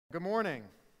Good morning.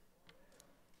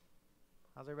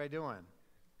 How's everybody doing?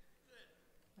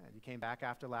 Good. You came back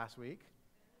after last week.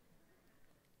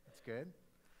 That's good.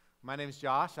 My name is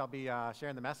Josh. I'll be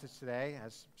sharing the message today.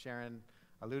 As Sharon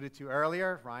alluded to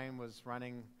earlier, Ryan was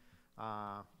running,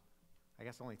 I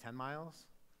guess, only 10 miles.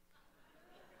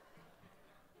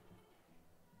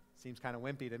 Seems kind of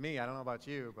wimpy to me. I don't know about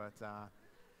you, but of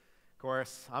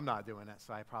course, I'm not doing it,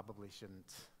 so I probably shouldn't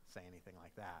say anything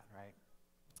like that, right?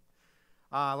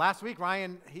 Last week,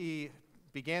 Ryan, he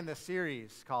began this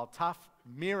series called Tough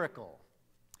Miracle.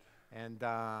 And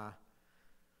how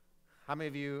many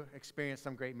of you experienced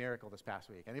some great miracle this past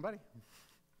week? Anybody?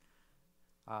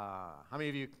 How many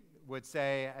of you would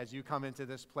say, as you come into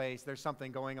this place, there's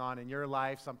something going on in your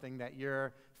life, something that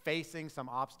you're facing, some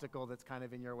obstacle that's kind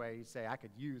of in your way, you say, I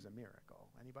could use a miracle.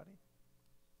 Anybody?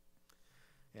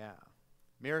 Yeah.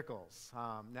 Miracles.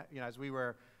 As we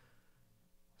were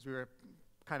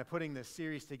kind of putting this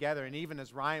series together, and even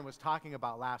as Ryan was talking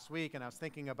about last week, and I was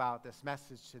thinking about this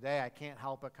message today, I can't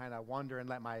help but kind of wonder and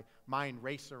let my mind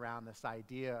race around this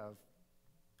idea of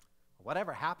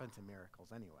whatever happened to miracles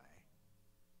anyway.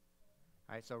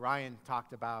 All right, so Ryan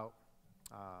talked about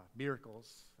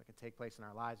miracles that can take place in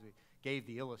our lives. We gave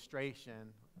the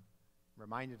illustration,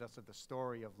 reminded us of the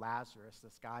story of Lazarus,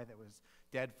 this guy that was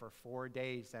dead for 4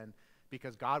 days, and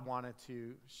because God wanted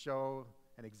to show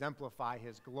and exemplify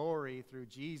his glory through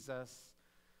Jesus,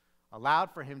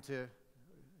 allowed for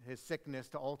his sickness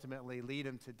to ultimately lead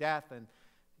him to death, and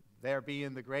there be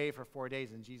in the grave for 4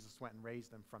 days, and Jesus went and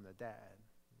raised him from the dead.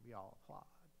 We all applaud,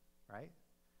 right?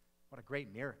 What a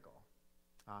great miracle.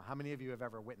 How many of you have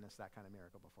ever witnessed that kind of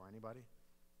miracle before? Anybody?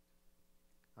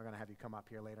 I'm going to have you come up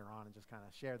here later on and just kind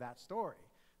of share that story.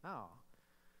 No.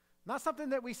 Not something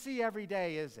that we see every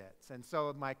day, is it? And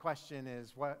so my question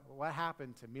is, what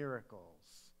happened to miracles?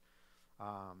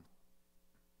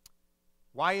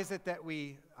 Why is it that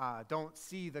we don't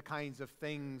see the kinds of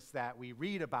things that we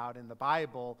read about in the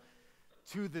Bible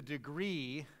to the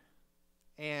degree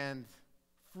and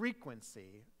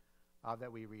frequency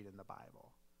that we read in the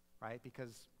Bible, right?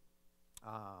 Because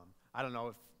I don't know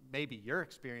if maybe your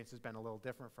experience has been a little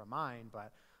different from mine,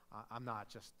 but I'm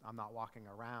not walking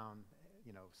around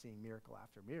seeing miracle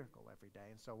after miracle every day.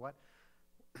 And so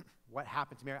what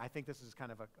happened to miracle? I think this is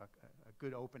kind of a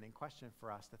good opening question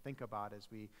for us to think about as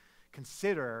we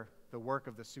consider the work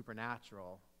of the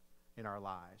supernatural in our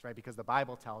lives, right? Because the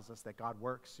Bible tells us that God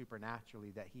works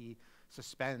supernaturally, that he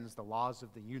suspends the laws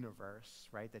of the universe,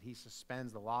 right? That he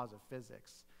suspends the laws of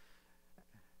physics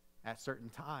at certain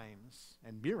times,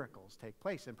 and miracles take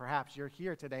place. And perhaps you're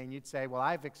here today and you'd say, well,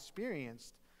 I've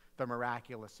experienced the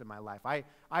miraculous in my life.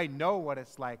 I know what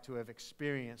it's like to have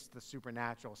experienced the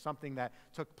supernatural, something that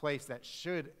took place that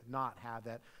should not have,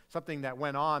 that something that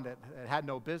went on that had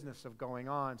no business of going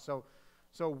on. So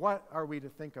what are we to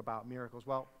think about miracles?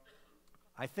 Well,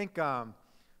 I think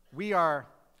we're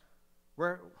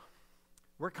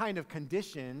kind of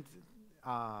conditioned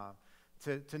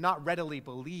to not readily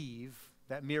believe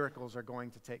that miracles are going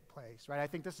to take place, right? I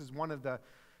think this is one of the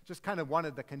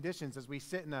conditions as we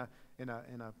sit in a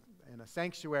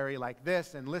sanctuary like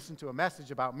this and listen to a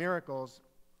message about miracles.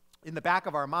 In the back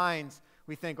of our minds,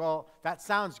 we think, oh, that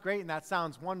sounds great and that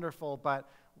sounds wonderful, but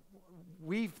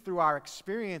we, through our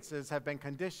experiences, have been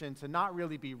conditioned to not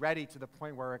really be ready to the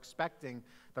point where we're expecting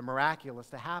the miraculous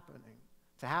to happen.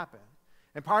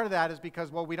 And part of that is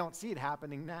because, well, we don't see it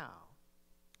happening now.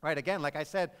 Right, again, like I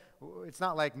said, it's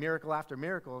not like miracle after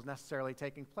miracle is necessarily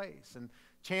taking place. And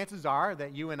chances are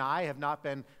that you and I have not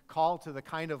been called to the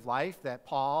kind of life that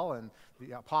Paul and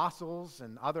the apostles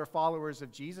and other followers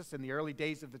of Jesus in the early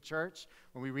days of the church,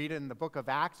 when we read in the book of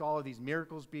Acts, all of these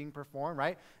miracles being performed,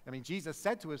 right? I mean, Jesus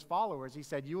said to his followers, he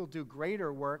said, you will do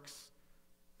greater works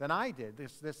than I did.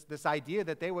 This idea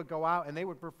that they would go out and they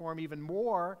would perform even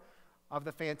more of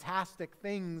the fantastic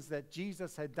things that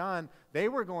Jesus had done. They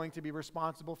were going to be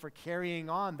responsible for carrying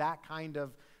on that kind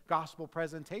of gospel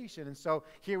presentation. And so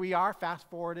here we are, fast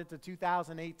forwarded to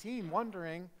 2018,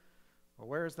 wondering, well,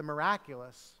 where is the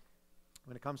miraculous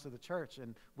when it comes to the church?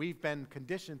 And we've been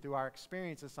conditioned through our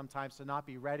experiences sometimes to not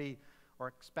be ready or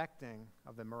expecting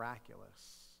of the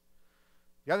miraculous.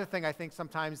 The other thing I think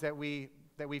sometimes that we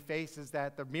face is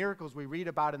that the miracles we read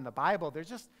about in the Bible, they're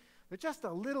just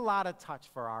a little out of touch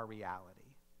for our reality,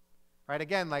 right?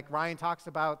 Again, like Ryan talks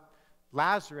about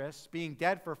Lazarus being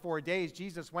dead for 4 days,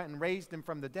 Jesus went and raised him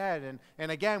from the dead.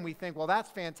 And again, we think, well, that's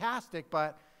fantastic,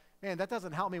 but man, that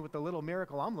doesn't help me with the little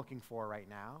miracle I'm looking for right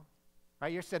now,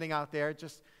 right? You're sitting out there,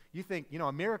 you think,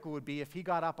 a miracle would be if he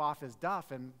got up off his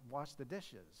duff and washed the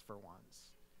dishes for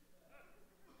once.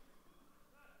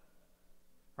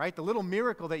 right? The little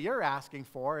miracle that you're asking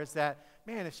for is that,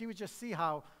 man, if she would just see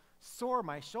how sore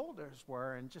my shoulders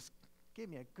were and just give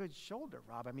me a good shoulder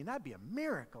rub, I mean, that'd be a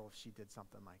miracle if she did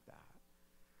something like that.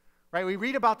 Right? We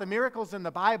read about the miracles in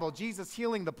the Bible, Jesus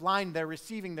healing the blind, they're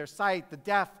receiving their sight, the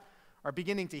deaf are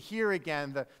beginning to hear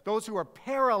again, those who are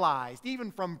paralyzed,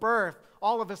 even from birth,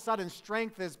 all of a sudden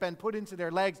strength has been put into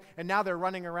their legs, and now they're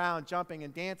running around, jumping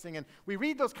and dancing. And we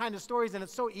read those kind of stories, and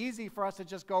it's so easy for us to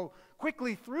just go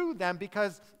quickly through them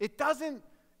because it doesn't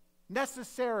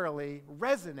necessarily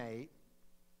resonate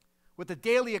with the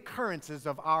daily occurrences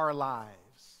of our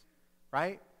lives,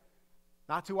 right?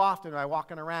 Not too often am I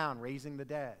walking around raising the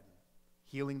dead,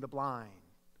 healing the blind,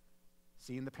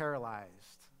 seeing the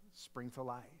paralyzed spring to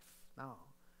life. No.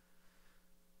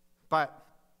 But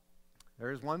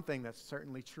there is one thing that's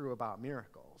certainly true about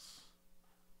miracles.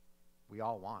 We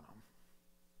all want them.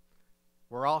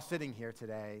 We're all sitting here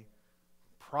today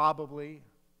probably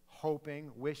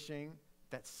hoping, wishing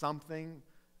that something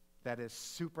that is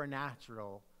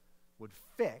supernatural would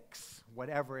fix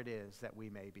whatever it is that we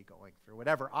may be going through,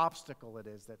 whatever obstacle it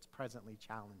is that's presently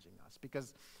challenging us.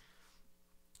 Because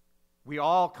we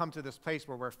all come to this place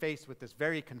where we're faced with this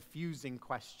very confusing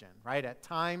question, right? At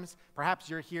times, perhaps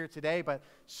you're here today, but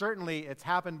certainly it's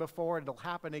happened before, it'll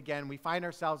happen again. We find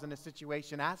ourselves in a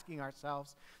situation asking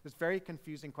ourselves this very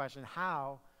confusing question,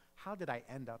 how did I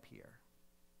end up here?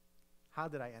 How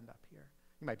did I end up here?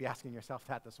 You might be asking yourself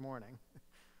that this morning.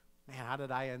 Man, how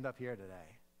did I end up here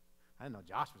today? I didn't know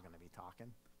Josh was going to be talking.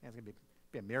 Man, it's going to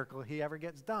be a miracle he ever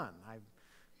gets done.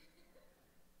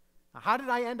 How did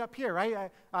I end up here, right?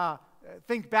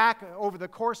 Think back over the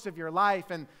course of your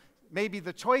life and maybe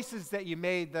the choices that you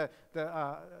made, the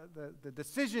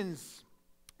decisions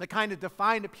that kind of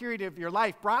defined a period of your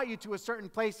life brought you to a certain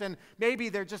place, and maybe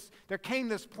there came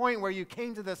this point where you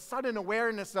came to this sudden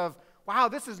awareness of, wow,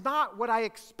 this is not what I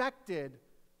expected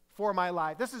for my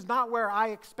life. This is not where I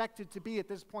expected to be at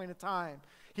this point in time.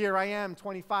 Here I am,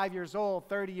 25 years old,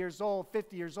 30 years old,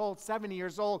 50 years old, 70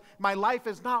 years old. My life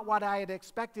is not what I had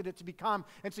expected it to become.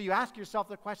 And so you ask yourself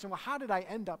the question, well, how did I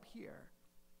end up here?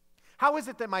 How is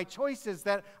it that my choices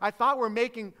that I thought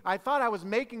I was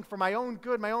making for my own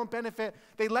good, my own benefit,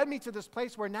 they led me to this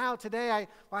place where now, today,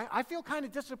 I feel kind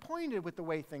of disappointed with the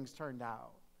way things turned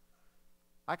out.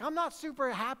 Like, I'm not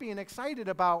super happy and excited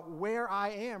about where I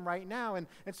am right now. And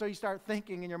so you start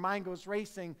thinking and your mind goes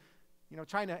racing,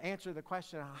 trying to answer the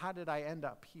question, how did I end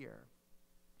up here?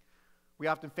 We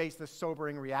often face this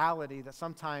sobering reality that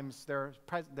sometimes there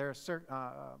are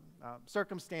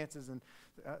circumstances and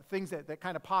things that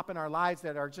kind of pop in our lives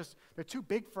that they're too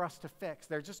big for us to fix.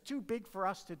 They're just too big for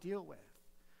us to deal with.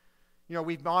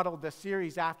 We've modeled this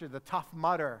series after the Tough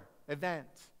Mudder event,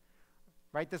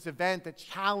 right? This event that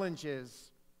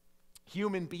challenges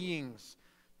human beings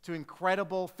to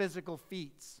incredible physical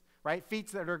feats, right?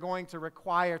 Feats that are going to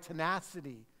require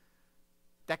tenacity,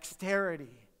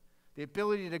 dexterity, the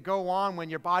ability to go on when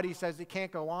your body says it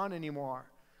can't go on anymore,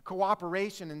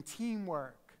 cooperation and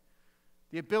teamwork,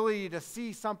 the ability to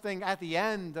see something at the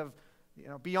end of,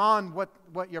 beyond what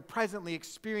you're presently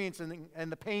experiencing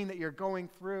and the pain that you're going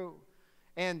through.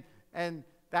 And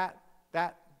that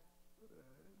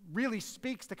really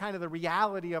speaks to kind of the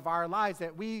reality of our lives,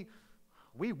 that we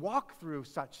walk through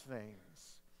such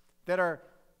things that are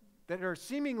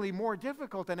seemingly more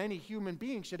difficult than any human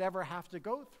being should ever have to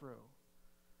go through.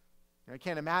 I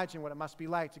can't imagine what it must be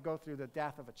like to go through the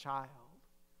death of a child.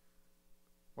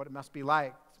 What it must be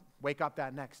like to wake up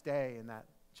that next day and that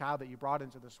child that you brought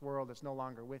into this world that's no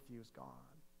longer with you is gone.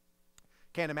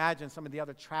 Can't imagine some of the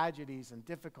other tragedies and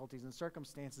difficulties and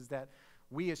circumstances that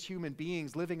we as human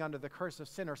beings living under the curse of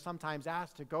sin are sometimes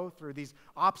asked to go through, these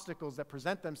obstacles that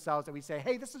present themselves that we say,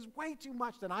 hey, this is way too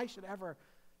much than I should ever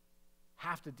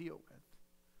have to deal with.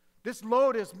 This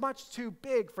load is much too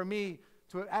big for me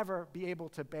to ever be able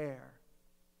to bear.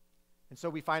 And so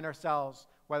we find ourselves,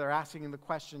 whether asking the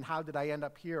question, how did I end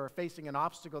up here, or facing an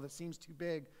obstacle that seems too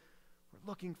big, we're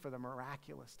looking for the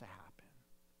miraculous to happen,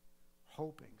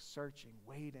 hoping, searching,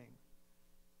 waiting.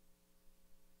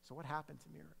 So what happened to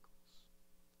miracles?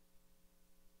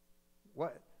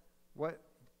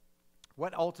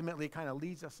 What ultimately kind of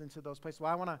leads us into those places?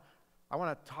 Well, I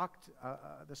want to talk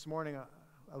this morning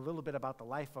a little bit about the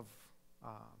life of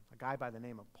a guy by the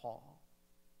name of Paul.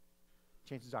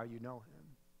 Chances are you know him.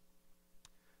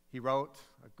 He wrote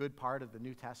a good part of the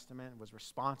New Testament, was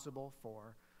responsible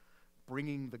for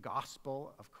bringing the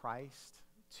gospel of Christ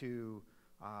to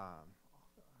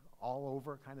all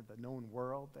over kind of the known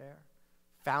world there,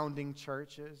 founding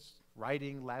churches,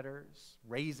 writing letters,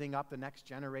 raising up the next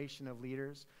generation of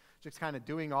leaders, just kind of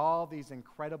doing all these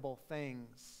incredible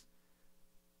things.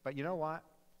 But you know what?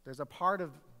 There's a part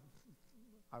of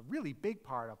a really big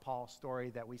part of Paul's story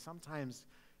that we sometimes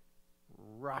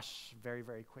rush very,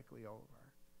 very quickly over.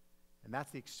 And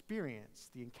that's the experience,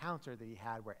 the encounter that he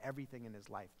had where everything in his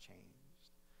life changed.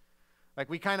 Like,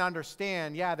 we kind of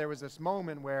understand, yeah, there was this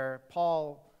moment where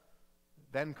Paul,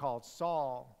 then called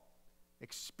Saul,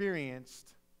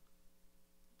 experienced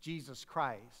Jesus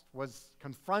Christ, was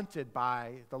confronted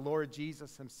by the Lord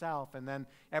Jesus himself, and then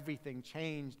everything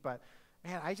changed. But,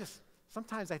 man,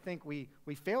 sometimes I think we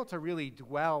fail to really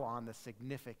dwell on the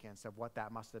significance of what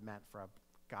that must have meant for a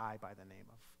guy by the name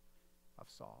of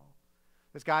Saul.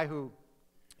 This guy who,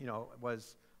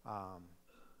 was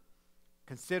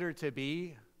considered to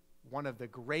be one of the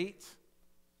great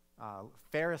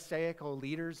Pharisaical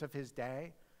leaders of his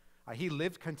day. He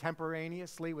lived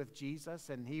contemporaneously with Jesus,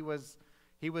 and he was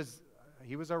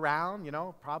around,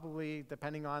 probably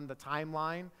depending on the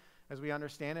timeline, as we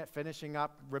understand it, finishing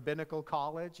up rabbinical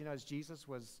college, as Jesus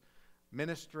was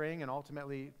ministering and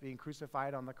ultimately being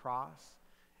crucified on the cross.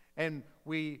 And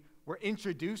we were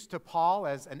introduced to Paul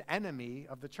as an enemy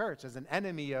of the church, as an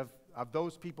enemy of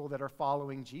those people that are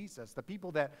following Jesus, the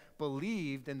people that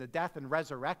believed in the death and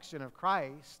resurrection of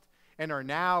Christ and are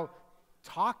now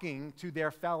talking to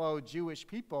their fellow Jewish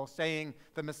people, saying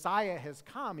the Messiah has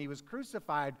come, he was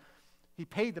crucified, he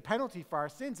paid the penalty for our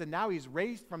sins, and now he's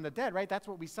raised from the dead, right? That's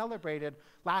what we celebrated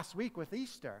last week with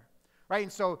Easter, right?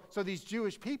 And so these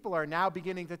Jewish people are now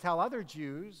beginning to tell other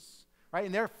Jews, right?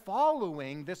 And they're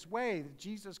following this way,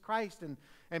 Jesus Christ.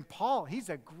 And Paul, he's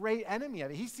a great enemy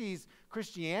of it. He sees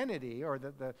Christianity, or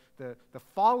the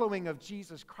following of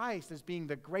Jesus Christ, as being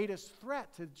the greatest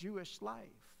threat to Jewish life.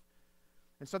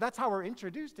 And so that's how we're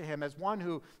introduced to him, as one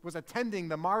who was attending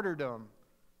the martyrdom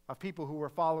of people who were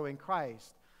following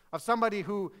Christ, of somebody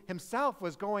who himself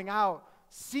was going out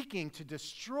seeking to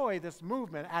destroy this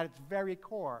movement at its very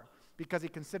core because he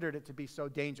considered it to be so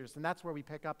dangerous. And that's where we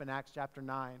pick up in Acts chapter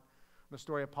 9, the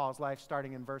story of Paul's life,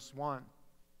 starting in verse 1.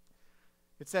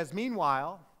 It says,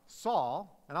 "Meanwhile,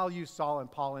 Saul," and I'll use Saul and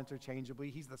Paul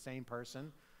interchangeably, he's the same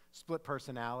person, split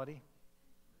personality.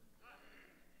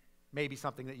 Maybe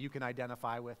something that you can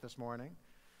identify with this morning.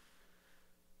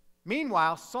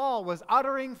 "Meanwhile, Saul was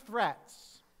uttering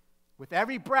threats with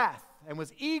every breath and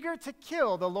was eager to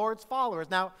kill the Lord's followers."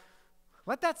 Now,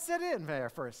 let that sit in there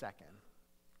for a second,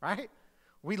 right?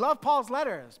 We love Paul's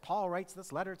letters. Paul writes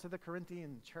this letter to the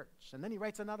Corinthian church, and then he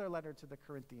writes another letter to the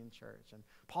Corinthian church, and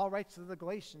Paul writes to the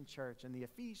Galatian church, and the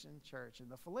Ephesian church, and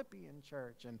the Philippian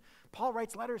church, and Paul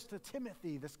writes letters to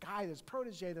Timothy, this guy, this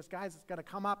protege, this guy that's going to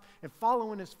come up and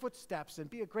follow in his footsteps and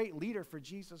be a great leader for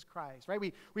Jesus Christ, right?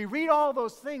 We read all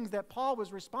those things that Paul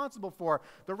was responsible for.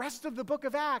 The rest of the book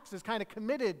of Acts is kind of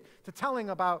committed to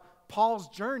telling about Paul's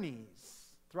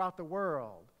journeys throughout the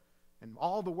world and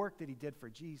all the work that he did for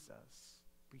Jesus.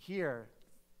 We hear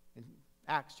in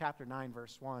Acts chapter 9,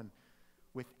 verse 1,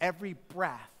 with every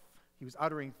breath, he was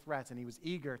uttering threats, and he was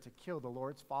eager to kill the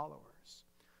Lord's followers.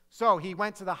 So he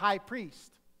went to the high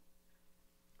priest.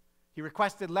 He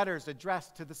requested letters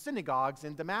addressed to the synagogues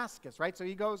in Damascus, right? So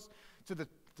he goes to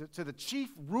the chief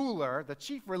ruler, the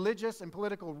chief religious and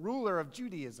political ruler of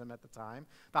Judaism at the time,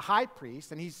 the high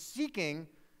priest, and he's seeking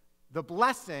the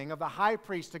blessing of the high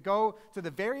priest to go to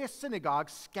the various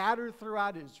synagogues scattered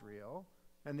throughout Israel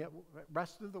and the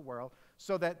rest of the world,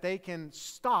 so that they can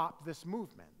stop this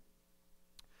movement.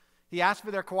 He asked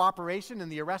for their cooperation in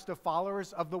the arrest of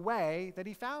followers of the way that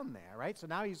he found there, right? So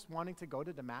now he's wanting to go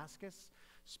to Damascus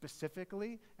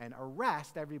specifically and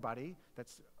arrest everybody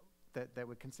that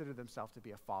would consider themselves to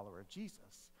be a follower of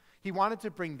Jesus. He wanted to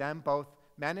bring them, both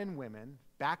men and women,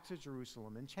 back to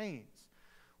Jerusalem in chains.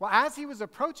 Well, as he was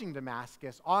approaching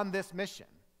Damascus on this mission,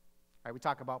 right? We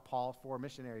talk about Paul's 4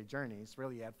 missionary journeys.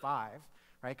 Really, he had 5.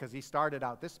 Right? Because he started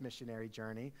out this missionary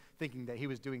journey thinking that he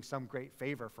was doing some great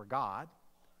favor for God.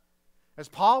 As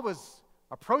Paul was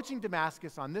approaching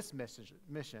Damascus on this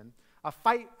mission,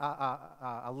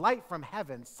 a light from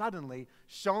heaven suddenly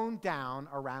shone down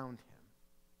around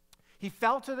him. He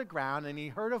fell to the ground, and he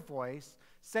heard a voice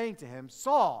saying to him,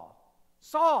 "Saul,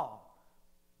 Saul,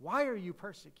 why are you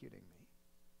persecuting me?"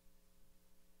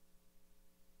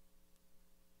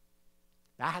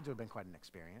 That had to have been quite an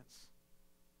experience.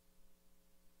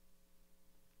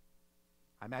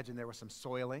 I imagine there was some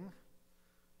soiling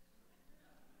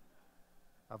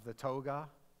of the toga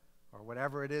or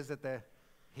whatever it is that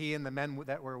he and the men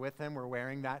that were with him were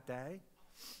wearing that day.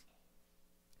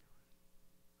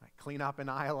 Like clean up in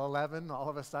aisle 11 all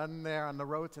of a sudden there on the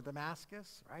road to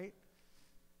Damascus, right?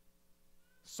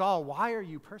 "Saul, why are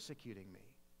you persecuting me?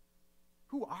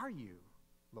 Who are you,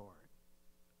 Lord?"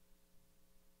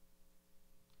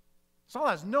 Saul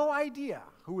has no idea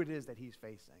who it is that he's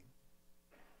facing.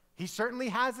 He certainly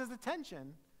has his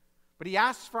attention, but he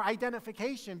asks for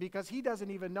identification because he doesn't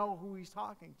even know who he's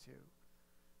talking to.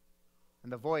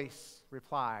 And the voice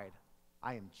replied,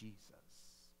 I am Jesus.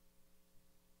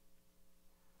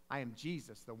 I am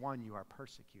Jesus, the one you are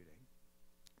persecuting.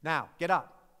 Now, get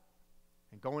up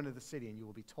and go into the city, and you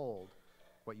will be told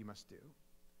what you must do.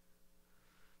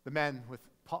 The men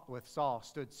with Saul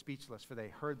stood speechless, for they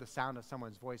heard the sound of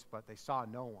someone's voice, but they saw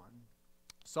no one.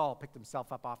 Saul picked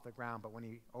himself up off the ground, but when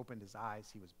he opened his eyes,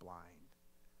 he was blind.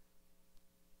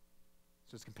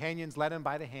 So his companions led him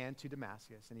by the hand to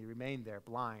Damascus, and he remained there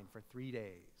blind for 3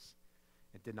 days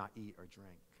and did not eat or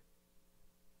drink.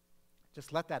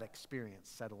 Just let that experience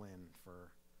settle in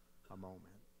for a moment.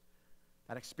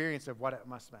 That experience of what it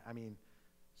must be. I mean,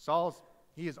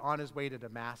 he is on his way to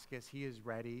Damascus. He is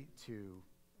ready to,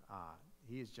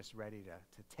 just ready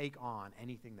to take on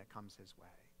anything that comes his way.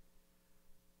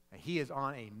 And he is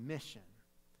on a mission,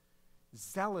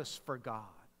 zealous for God,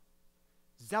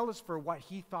 zealous for what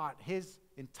he thought his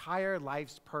entire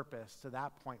life's purpose to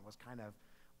that point was kind of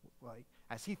like,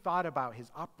 as he thought about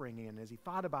his upbringing and as he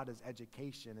thought about his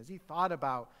education, as he thought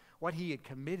about what he had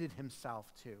committed himself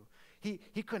to, he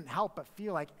couldn't help but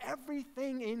feel like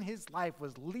everything in his life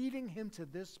was leading him to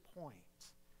this point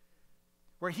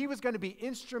where he was going to be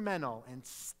instrumental in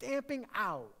stamping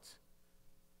out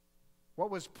what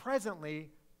was presently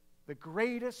the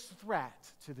greatest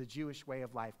threat to the Jewish way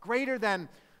of life, greater than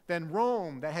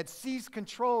Rome that had seized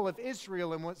control of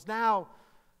Israel and was now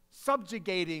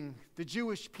subjugating the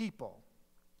Jewish people,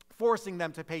 forcing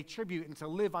them to pay tribute and to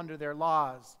live under their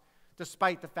laws,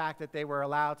 despite the fact that they were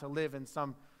allowed to live in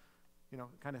some,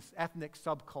 kind of ethnic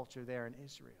subculture there in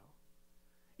Israel.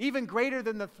 Even greater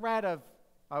than the threat of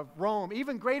Rome,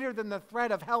 even greater than the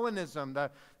threat of Hellenism,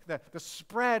 the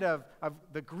spread of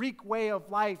the Greek way of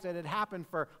life that had happened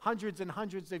for hundreds and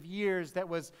hundreds of years that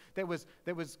was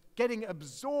getting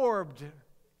absorbed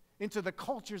into the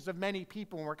cultures of many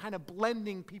people, and we're kind of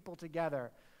blending people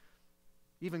together.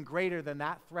 Even greater than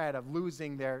that threat of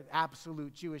losing their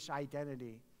absolute Jewish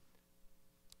identity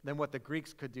than what the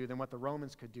Greeks could do, than what the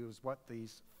Romans could do, is what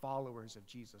these followers of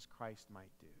Jesus Christ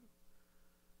might do.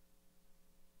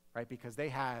 Right? Because they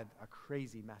had a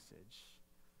crazy message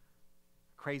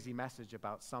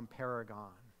about some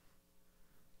paragon,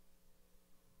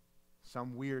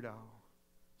 some weirdo,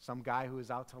 some guy who is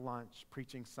out to lunch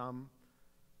preaching some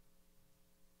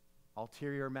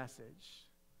ulterior message,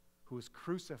 who was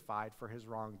crucified for his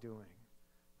wrongdoing,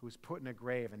 who was put in a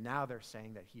grave, and now they're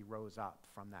saying that he rose up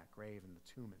from that grave and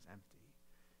the tomb is empty.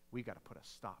 We've got to put a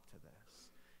stop to this.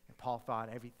 And Paul thought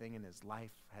everything in his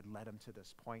life had led him to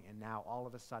this point, and now all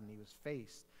of a sudden he was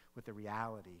faced with the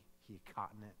reality he had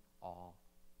gotten it all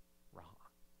wrong.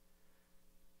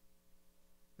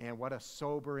 Man, what a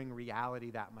sobering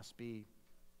reality that must be,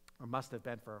 or must have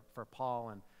been for Paul,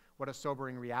 and what a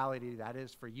sobering reality that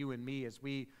is for you and me, as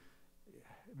we,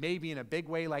 maybe in a big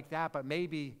way like that, but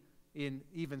maybe in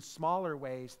even smaller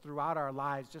ways throughout our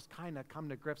lives, just kind of come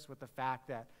to grips with the fact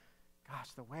that,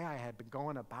 gosh, the way I had been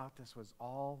going about this was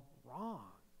all wrong.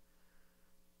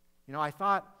 I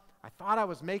thought I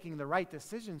was making the right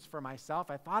decisions for myself.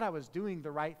 I thought I was doing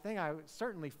the right thing. I was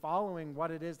certainly following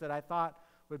what it is that I thought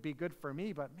would be good for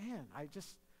me, but man,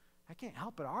 I can't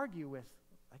help but argue with,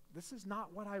 like, this is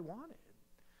not what I wanted.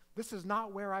 This is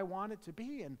not where I wanted to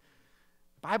be. And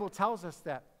the Bible tells us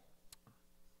that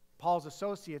Paul's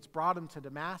associates brought him to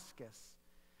Damascus,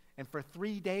 and for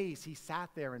 3 days he sat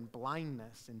there in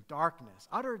blindness and darkness,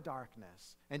 utter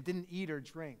darkness, and didn't eat or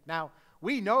drink. Now,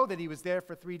 we know that he was there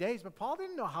for 3 days, but Paul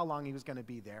didn't know how long he was going to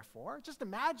be there for. Just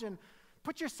imagine,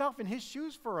 put yourself in his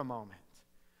shoes for a moment.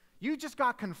 You just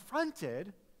got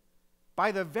confronted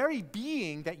by the very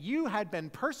being that you had been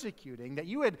persecuting, that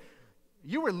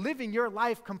you were living your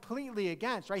life completely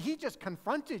against, right? He just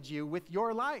confronted you with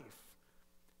your life.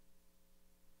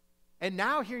 And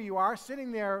now here you are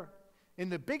sitting there in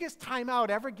the biggest timeout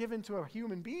ever given to a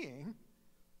human being,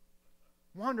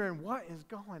 wondering what is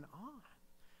going on.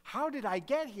 How did I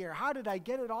get here? How did I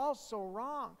get it all so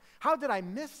wrong? How did I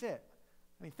miss it?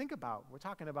 I mean, think about, we're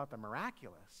talking about the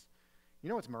miraculous. You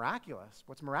know what's miraculous?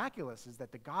 What's miraculous is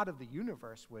that the God of the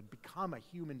universe would become a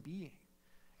human being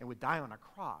and would die on a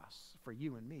cross for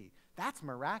you and me. That's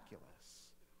miraculous.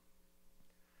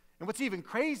 And what's even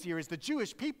crazier is the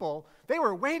Jewish people, they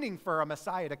were waiting for a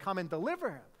Messiah to come and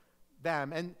deliver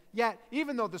them. And yet,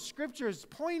 even though the scriptures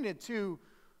pointed to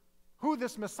who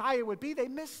this Messiah would be, they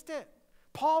missed it.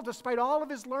 Paul, despite all of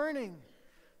his learning,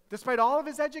 despite all of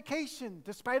his education,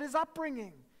 despite his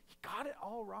upbringing, he got it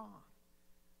all wrong.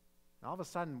 And all of a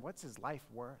sudden, what's his life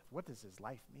worth? What does his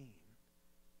life mean?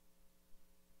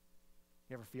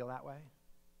 You ever feel that way?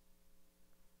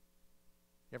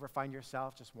 You ever find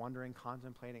yourself just wondering,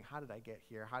 contemplating, how did I get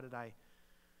here?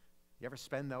 You ever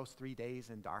spend those 3 days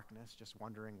in darkness just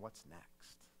wondering what's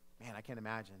next? Man, I can't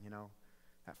imagine,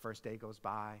 that first day goes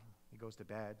by, he goes to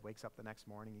bed, wakes up the next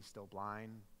morning, he's still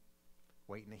blind,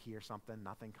 waiting to hear something,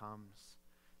 nothing comes.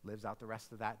 Lives out the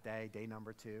rest of that day, day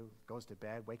number 2, goes to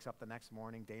bed, wakes up the next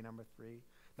morning, day number 3,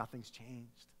 nothing's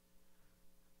changed.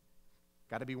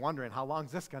 Got to be wondering, how long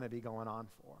is this going to be going on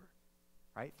for?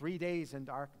 Right? 3 days in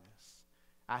darkness,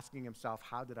 asking himself,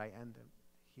 how did I end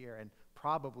here? And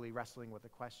probably wrestling with the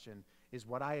question, is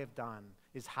what I have done,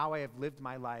 is how I have lived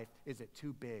my life, is it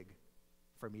too big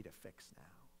for me to fix now?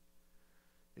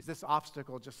 Is this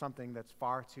obstacle just something that's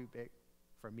far too big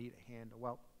for me to handle?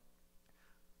 Well,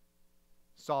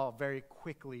 Saul very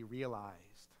quickly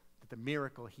realized that the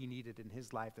miracle he needed in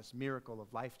his life, this miracle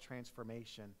of life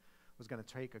transformation, was going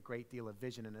to take a great deal of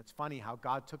vision. And it's funny how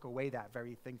God took away that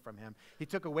very thing from him. He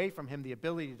took away from him the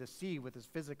ability to see with his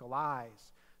physical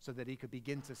eyes so that he could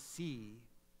begin to see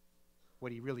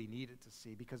what he really needed to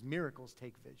see, because miracles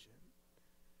take vision.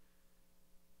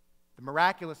 The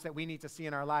miraculous that we need to see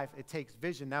in our life, it takes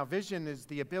vision. Now, vision is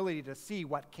the ability to see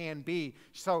what can be.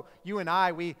 So you and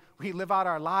I, we live out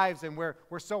our lives, and we're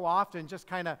so often just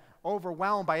kind of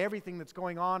overwhelmed by everything that's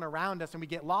going on around us, and we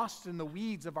get lost in the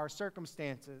weeds of our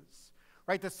circumstances,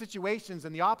 right? The situations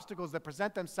and the obstacles that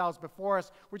present themselves before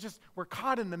us, we're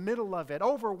caught in the middle of it,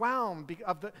 overwhelmed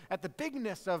at the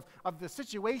bigness of the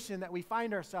situation that we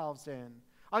find ourselves in,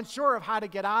 unsure of how to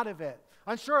get out of it,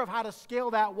 unsure of how to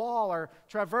scale that wall or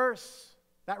traverse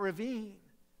that ravine.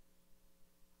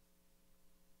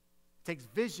 It takes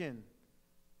vision,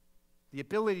 the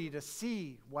ability to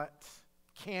see what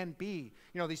can be.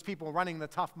 These people running the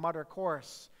Tough Mudder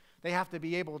course, they have to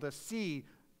be able to see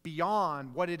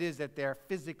beyond what it is that they're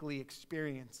physically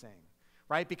experiencing,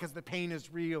 right? Because the pain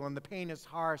is real and the pain is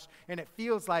harsh, and it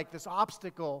feels like this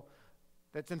obstacle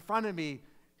that's in front of me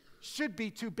should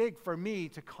be too big for me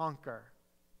to conquer.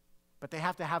 But they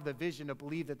have to have the vision to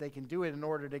believe that they can do it in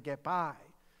order to get by.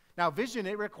 Now, vision,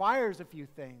 it requires a few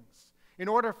things. In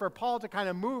order for Paul to kind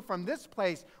of move from this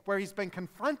place where he's been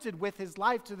confronted with his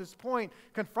life to this point,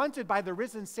 confronted by the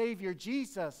risen Savior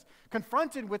Jesus,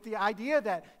 confronted with the idea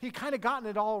that he kind of gotten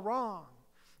it all wrong.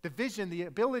 The vision, the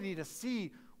ability to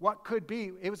see what could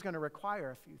be, it was going to require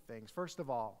a few things. First of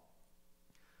all,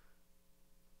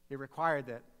 it required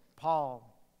that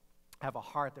Paul have a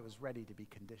heart that was ready to be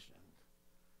conditioned.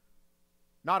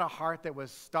 Not a heart that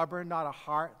was stubborn, not a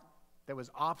heart that was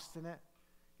obstinate.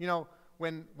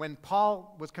 When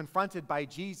Paul was confronted by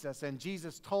Jesus and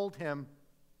Jesus told him,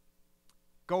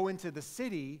 go into the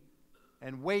city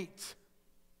and wait,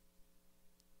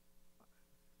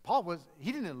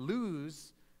 he didn't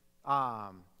lose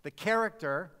the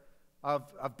character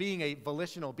of being a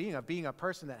volitional being, of being a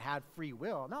person that had free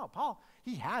will. No, Paul,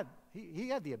 he had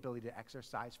the ability to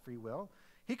exercise free will.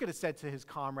 He could have said to his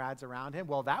comrades around him,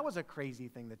 well, that was a crazy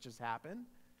thing that just happened.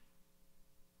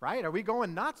 Right? Are we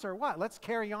going nuts or what? Let's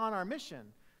carry on our mission.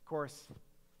 Of course,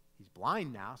 he's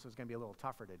blind now, so it's going to be a little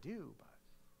tougher to do. But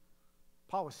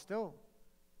Paul was still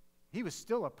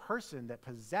a person that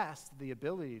possessed the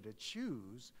ability to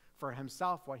choose for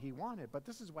himself what he wanted. But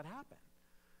this is what happened.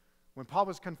 When Paul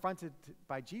was confronted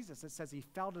by Jesus, it says he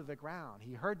fell to the ground.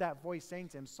 He heard that voice saying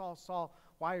to him, Saul, Saul,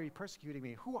 why are you persecuting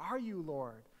me? Who are you,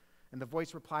 Lord? And the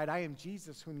voice replied, I am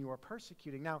Jesus whom you are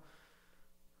persecuting. Now,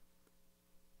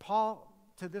 Paul,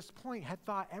 to this point, had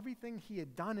thought everything he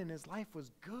had done in his life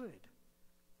was good.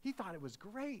 He thought it was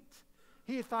great.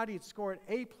 He had thought he had scored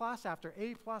A+ after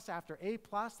A+ after A+,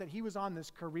 that he was on this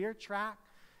career track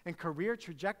and career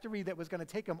trajectory that was going to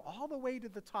take him all the way to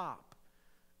the top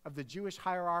of the Jewish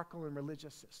hierarchical and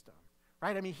religious system.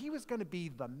 Right? I mean, he was going to be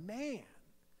the man.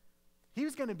 He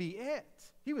was going to be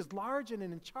it. He was large and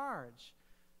in charge.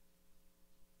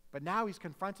 But now he's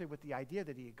confronted with the idea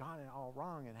that he had gotten it all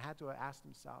wrong and had to ask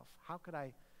himself, how could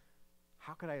I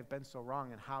have been so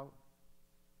wrong, and how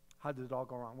did it all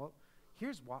go wrong? Well,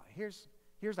 here's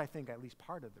I think at least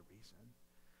part of the reason.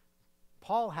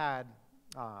 Paul had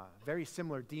very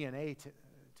similar DNA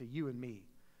to you and me.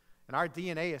 And our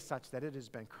DNA is such that it has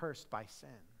been cursed by sin,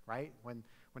 right? When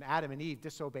Adam and Eve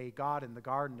disobeyed God in the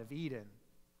Garden of Eden,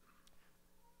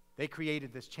 they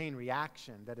created this chain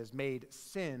reaction that has made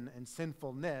sin and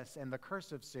sinfulness and the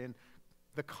curse of sin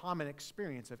the common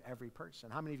experience of every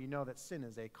person. How many of you know that sin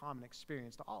is a common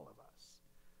experience to all of us?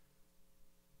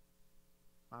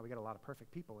 Wow, we got a lot of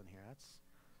perfect people in here.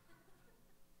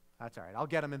 That's all right. I'll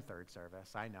get them in third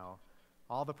service. I know.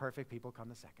 All the perfect people come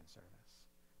to second service.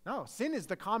 No, sin is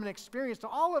the common experience to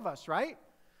all of us, right?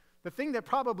 The thing that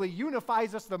probably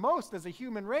unifies us the most as a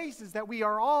human race is that we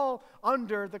are all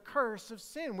under the curse of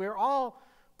sin. We're all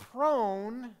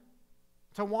prone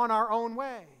to want our own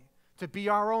way, to be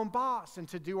our own boss, and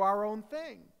to do our own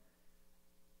thing.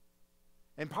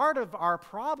 And part of our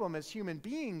problem as human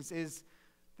beings is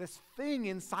this thing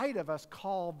inside of us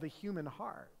called the human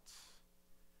heart.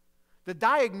 The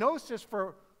diagnosis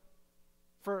for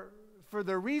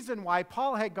the reason why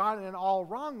Paul had gotten it all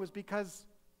wrong was because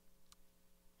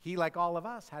he, like all of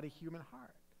us, had a human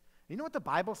heart. You know what the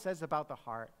Bible says about the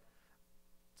heart?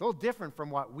 It's a little different from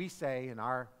what we say in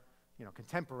our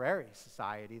contemporary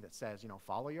society that says,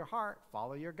 follow your heart,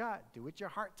 follow your gut, do what your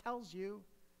heart tells you.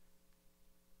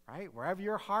 Right? Wherever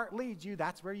your heart leads you,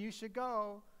 that's where you should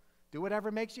go. Do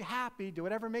whatever makes you happy. Do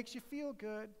whatever makes you feel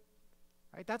good.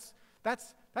 Right? That's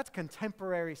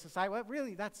contemporary society. Well,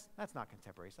 really, that's not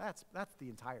contemporary. That's the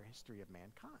entire history of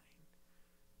mankind.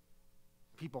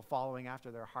 People following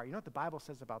after their heart. You know what the Bible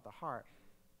says about the heart?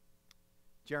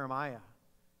 Jeremiah,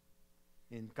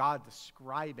 in God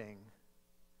describing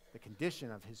the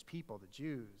condition of his people, the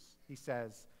Jews, he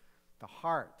says, the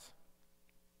heart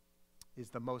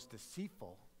is the most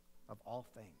deceitful of all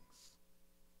things.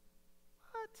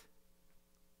 What?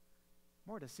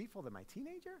 More deceitful than my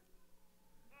teenager?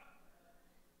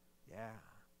 Yeah.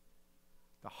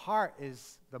 The heart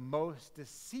is the most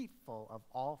deceitful of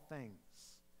all things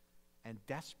and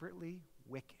desperately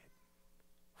wicked.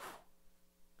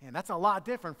 Man, that's a lot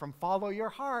different from follow your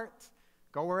heart.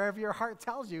 Go wherever your heart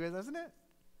tells you, isn't it?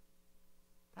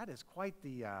 That is quite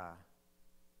the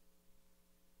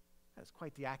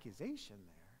accusation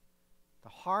there. The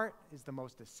heart is the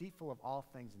most deceitful of all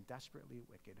things and desperately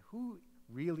wicked. Who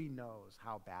really knows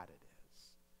how bad it is?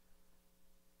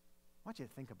 I want you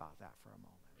to think about that for a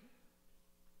moment.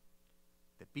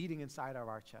 The beating inside of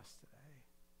our chest today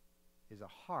is a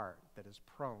heart that is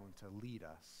prone to lead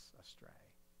us astray.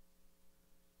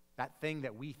 That thing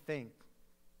that we think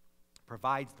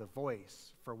provides the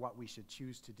voice for what we should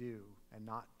choose to do and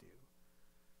not do.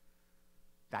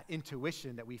 That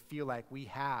intuition that we feel like we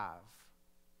have,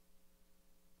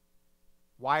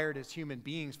 wired as human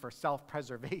beings for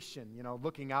self-preservation,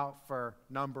 looking out for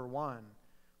number one.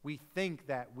 We think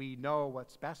that we know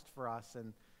what's best for us,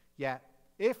 and yet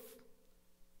if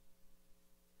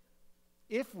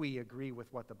we agree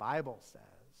with what the Bible says,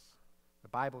 the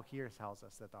Bible here tells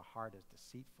us that the heart is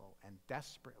deceitful and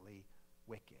desperately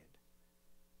wicked.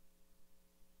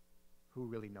 Who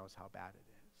really knows how bad it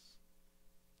is?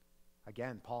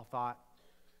 Again, Paul thought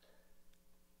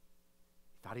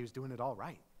he was doing it all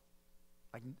right.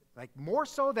 Like more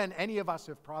so than any of us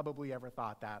have probably ever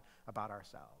thought that about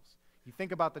ourselves. You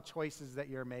think about the choices that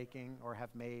you're making or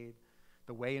have made,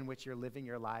 the way in which you're living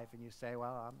your life, and you say,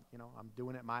 well, I'm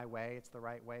doing it my way. It's the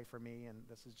right way for me, and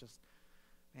this is just,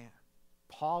 man.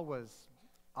 Paul was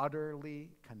utterly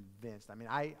convinced. I mean,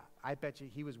 I bet you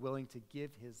he was willing to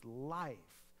give his life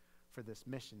for this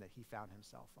mission that he found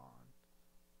himself on.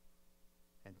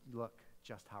 And look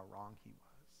just how wrong he was.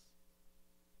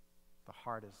 The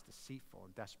heart is deceitful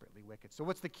and desperately wicked. So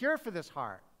what's the cure for this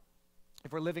heart?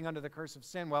 If we're living under the curse of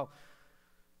sin, well,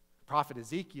 prophet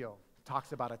Ezekiel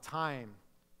talks about a time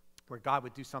where God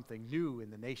would do something new in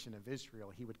the nation of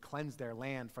Israel. He would cleanse their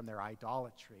land from their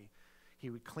idolatry. He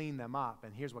would clean them up.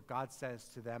 And here's what God says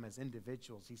to them as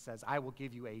individuals. He says, I will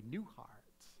give you a new heart,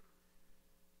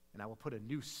 and I will put a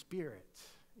new spirit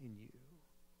in you.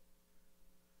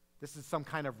 This is some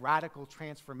kind of radical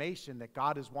transformation that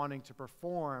God is wanting to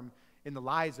perform in the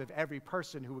lives of every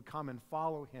person who would come and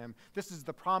follow him. This is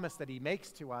the promise that he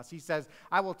makes to us. He says,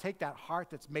 I will take that heart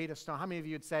that's made of stone. How many of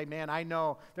you would say, man, I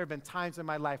know there have been times in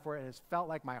my life where it has felt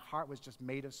like my heart was just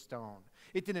made of stone.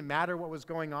 It didn't matter what was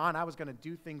going on. I was going to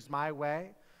do things my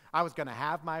way. I was going to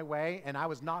have my way, and I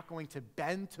was not going to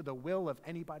bend to the will of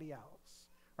anybody else.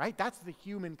 Right? That's the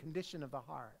human condition of the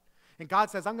heart. And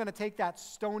God says, I'm going to take that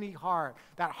stony heart,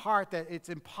 that heart that it's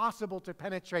impossible to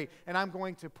penetrate, and I'm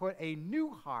going to put a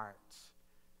new heart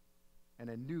and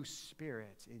a new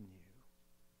spirit in you.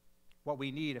 What we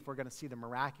need, if we're going to see the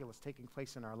miraculous taking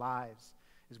place in our lives,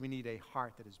 is we need a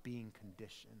heart that is being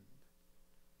conditioned.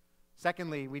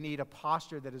 Secondly, we need a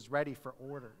posture that is ready for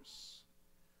orders.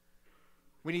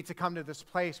 We need to come to this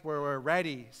place where we're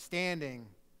ready, standing,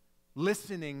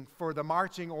 listening for the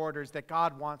marching orders that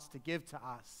God wants to give to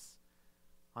us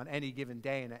on any given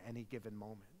day and at any given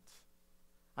moment.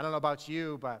 I don't know about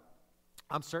you, but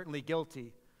I'm certainly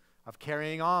guilty of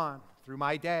carrying on through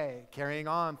my day, carrying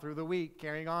on through the week,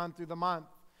 carrying on through the month,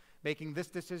 making this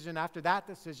decision after that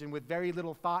decision with very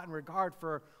little thought and regard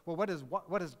for, well, what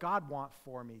does God want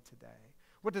for me today?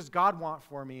 What does God want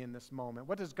for me in this moment?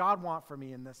 What does God want for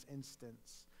me in this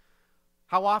instance?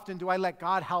 How often do I let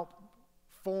God help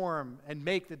form and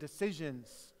make the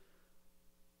decisions?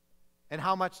 And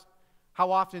how much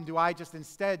How often do I just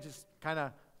instead just kind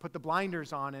of put the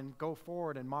blinders on and go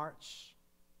forward and march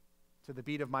to the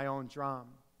beat of my own drum?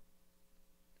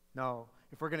 No,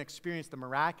 if we're going to experience the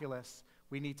miraculous,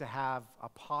 we need to have a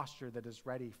posture that is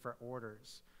ready for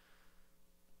orders.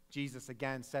 Jesus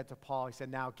again said to Paul, he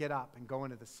said, now get up and go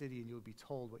into the city and you'll be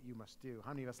told what you must do.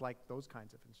 How many of us like those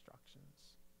kinds of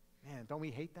instructions? Man, don't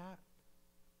we hate that?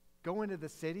 Go into the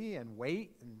city and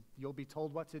wait and you'll be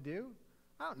told what to do?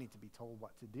 I don't need to be told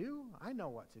what to do. I know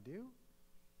what to do.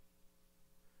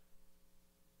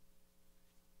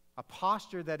 A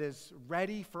posture that is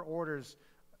ready for orders,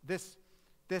 this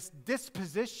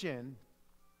disposition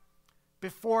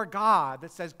before God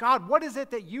that says, God, what is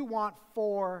it that you want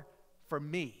for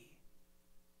me?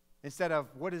 Instead of,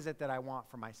 what is it that I want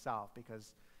for myself?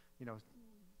 Because,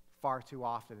 far too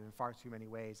often, in far too many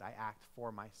ways, I act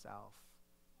for myself.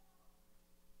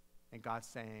 And God's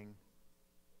saying,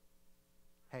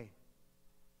 hey,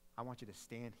 I want you to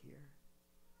stand here,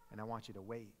 and I want you to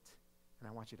wait, and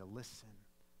I want you to listen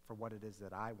for what it is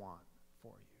that I want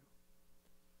for you.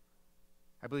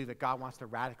 I believe that God wants to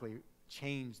radically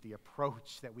change the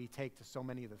approach that we take to so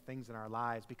many of the things in our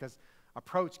lives, because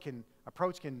approach can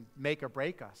make or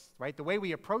break us, right? The way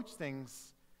we approach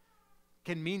things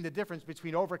can mean the difference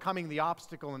between overcoming the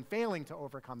obstacle and failing to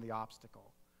overcome the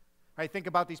obstacle, right? Think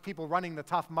about these people running the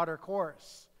Tough Mudder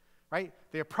course, right?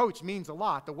 The approach means a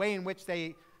lot. The way in which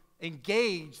they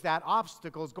engage that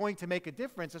obstacle is going to make a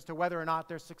difference as to whether or not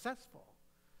they're successful.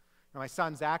 My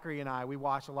son Zachary and I, we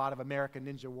watch a lot of American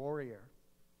Ninja Warrior.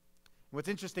 What's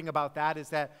interesting about that is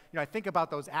that, I think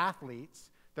about those athletes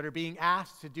that are being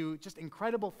asked to do just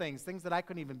incredible things that I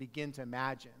couldn't even begin to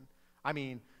imagine. I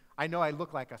mean, I know I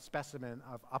look like a specimen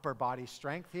of upper body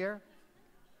strength here,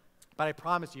 but I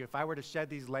promise you, if I were to shed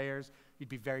these layers, you'd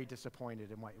be very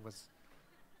disappointed in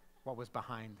what was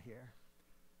behind here,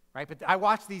 right? But I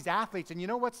watch these athletes, and you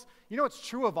know what's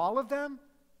true of all of them?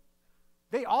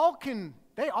 They all can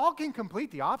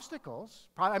complete the obstacles.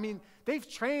 I mean, they've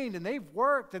trained and they've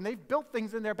worked and they've built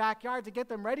things in their backyard to get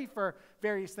them ready for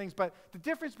various things. But the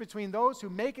difference between those who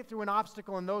make it through an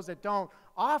obstacle and those that don't,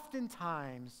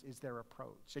 oftentimes is their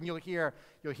approach. And you'll hear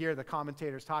the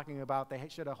commentators talking about they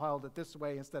should have held it this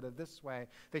way instead of this way.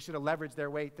 They should have leveraged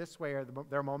their weight this way or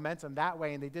their momentum that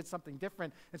way, and they did something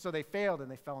different. And so they failed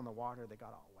and they fell in the water. They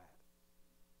got all wet.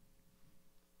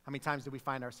 How many times do we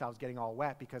find ourselves getting all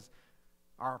wet because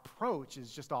our approach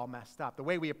is just all messed up? The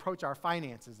way we approach our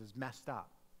finances is messed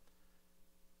up.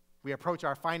 We approach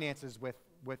our finances with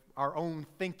our own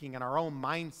thinking and our own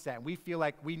mindset. We feel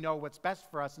like we know what's best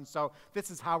for us, and so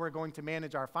this is how we're going to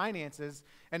manage our finances.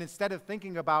 And instead of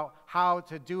thinking about how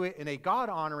to do it in a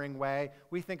God-honoring way,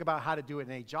 we think about how to do it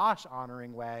in a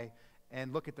Josh-honoring way,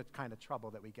 and look at the kind of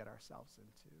trouble that we get ourselves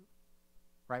into.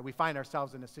 Right? We find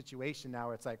ourselves in a situation now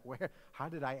where it's like, how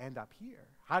did I end up here?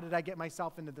 How did I get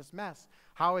myself into this mess?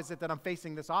 How is it that I'm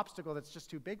facing this obstacle that's just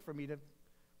too big for me to,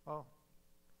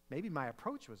 maybe my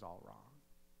approach was all wrong.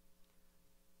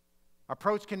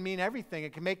 Approach can mean everything.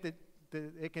 It can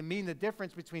it can mean the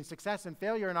difference between success and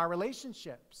failure in our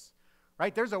relationships.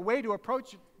 Right? There's a way to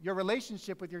approach your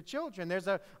relationship with your children. There's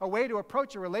a way to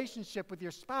approach a relationship with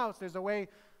your spouse. There's a way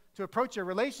to approach your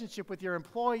relationship with your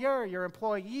employer, your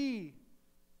employee.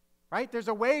 Right? There's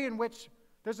a way in which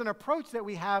there's an approach that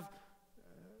we have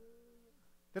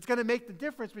that's going to make the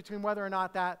difference between whether or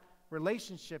not that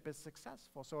relationship is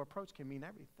successful. So approach can mean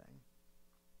everything.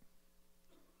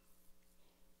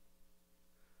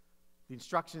 The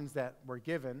instructions that we're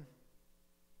given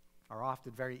are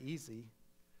often very easy,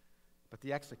 but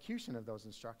the execution of those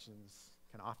instructions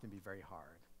can often be very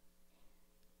hard.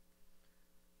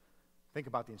 Think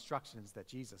about the instructions that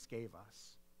Jesus gave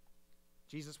us.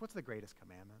 Jesus, what's the greatest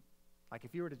commandment? Like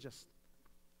if you were to just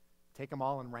take them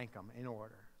all and rank them in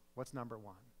order, what's number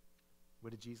one? What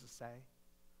did Jesus say?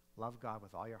 Love God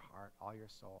with all your heart, all your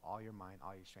soul, all your mind,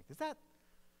 all your strength.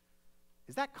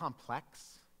 Is that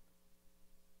complex?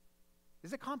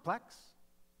 Is it complex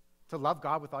to love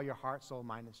God with all your heart, soul,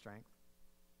 mind, and strength?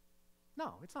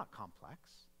 No, it's not complex.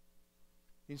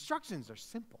 The instructions are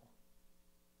simple.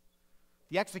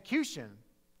 The execution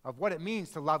of what it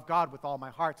means to love God with all my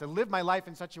heart, to live my life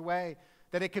in such a way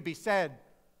that it could be said,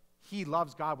 he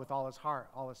loves God with all his heart,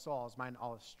 all his soul, all his mind,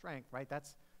 all his strength, right?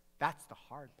 That's the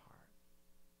hard part.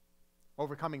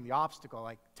 Overcoming the obstacle,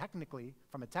 like technically,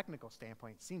 from a technical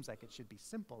standpoint, it seems like it should be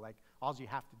simple, like all you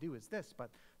have to do is this, but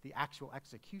the actual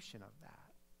execution of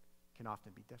that can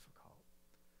often be difficult.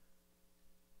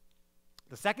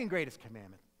 The second greatest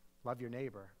commandment, love your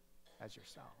neighbor as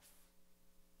yourself.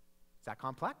 Is that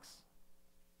complex?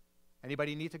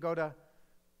 Anybody need to go to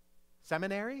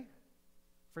seminary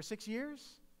for 6 years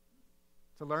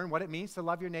to learn what it means to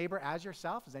love your neighbor as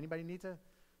yourself? Does anybody need to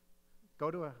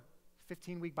go to a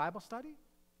 15-week Bible study?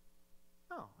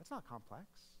 No, it's not complex,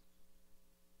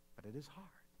 but it is hard.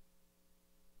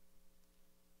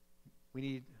 We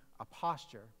need a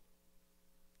posture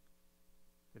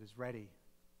that is ready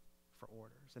for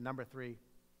orders. And number 3,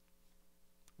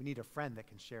 we need a friend that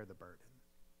can share the burden.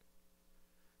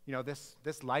 You know, this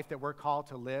life that we're called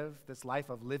to live, this life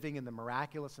of living in the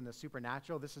miraculous and the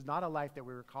supernatural, this is not a life that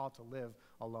we were called to live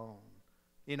alone,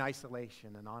 in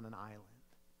isolation and on an island.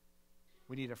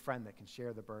 We need a friend that can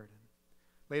share the burden.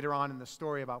 Later on in the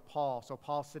story about Paul, so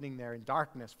Paul's sitting there in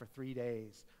darkness for 3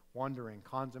 days, wondering,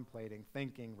 contemplating,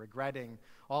 thinking, regretting,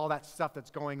 all that stuff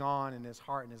that's going on in his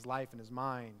heart and his life and his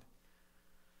mind.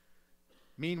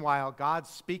 Meanwhile, God's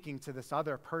speaking to this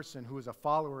other person who is a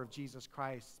follower of Jesus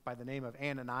Christ by the name of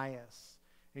Ananias.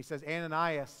 And he says,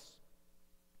 Ananias,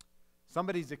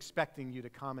 somebody's expecting you to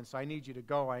come, and so I need you to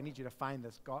go. I need you to find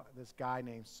this guy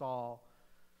named Saul.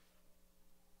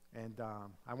 And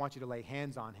I want you to lay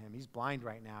hands on him. He's blind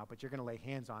right now, but you're going to lay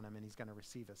hands on him, and he's going to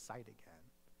receive his sight again.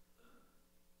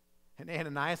 And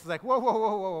Ananias is like, whoa, whoa,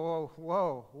 whoa, whoa, whoa,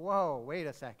 whoa, whoa, wait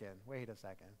a second.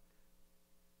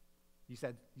 You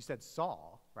said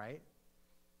Saul, right?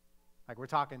 Like we're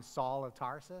talking Saul of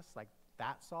Tarsus, like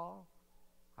that Saul?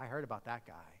 I heard about that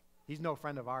guy. He's no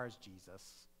friend of ours, Jesus.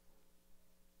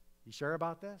 You sure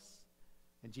about this?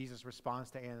 And Jesus responds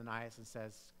to Ananias and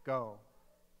says, go,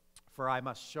 for I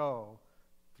must show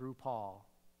through Paul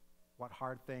what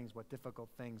hard things, what difficult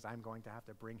things I'm going to have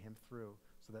to bring him through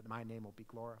so that my name will be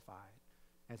glorified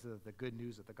and so that the good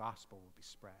news of the gospel will be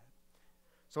spread.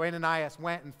 So Ananias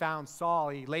went and found Saul.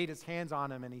 He laid his hands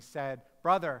on him and he said,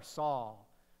 brother Saul.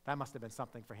 That must have been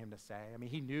something for him to say. I mean,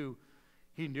 he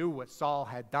knew what Saul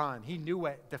had done. He knew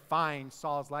what defined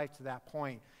Saul's life to that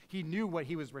point. He knew what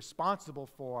he was responsible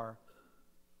for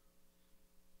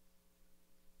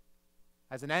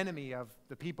as an enemy of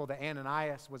the people that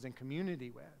Ananias was in community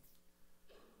with.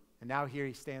 And now here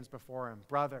he stands before him,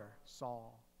 brother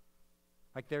Saul.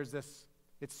 Like there's this,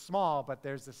 it's small, but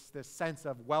there's this sense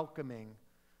of welcoming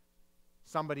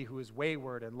somebody who is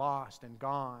wayward and lost and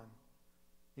gone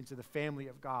into the family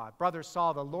of God. Brother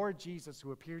Saul, the Lord Jesus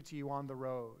who appeared to you on the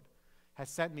road has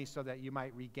sent me so that you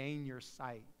might regain your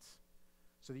sight,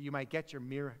 so that you might get your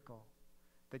miracle,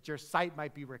 that your sight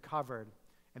might be recovered,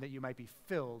 and that you might be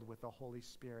filled with the Holy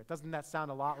Spirit. Doesn't that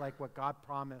sound a lot like what God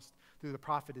promised through the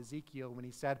prophet Ezekiel when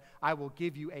he said, I will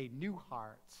give you a new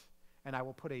heart and I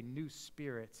will put a new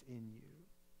spirit in you?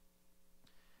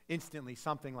 Instantly,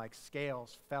 something like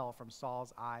scales fell from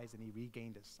Saul's eyes and he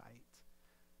regained his sight.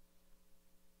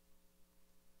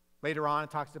 Later on,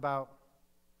 it talks about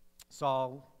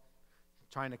Saul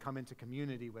trying to come into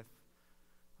community with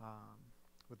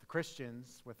the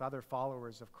Christians, with other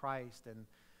followers of Christ,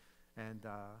 and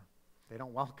they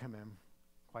don't welcome him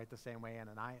quite the same way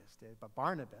Ananias did. But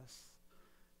Barnabas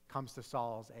comes to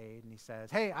Saul's aid and he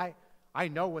says, hey, I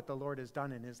know what the Lord has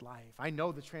done in his life. I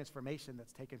know the transformation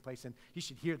that's taken place, and you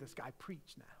should hear this guy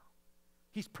preach now.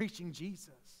 He's preaching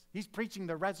Jesus. He's preaching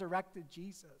the resurrected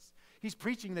Jesus. He's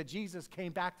preaching that Jesus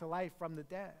came back to life from the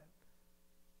dead.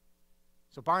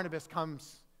 So Barnabas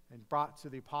comes and brought to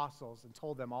the apostles and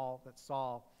told them all that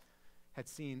Saul had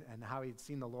seen and how he had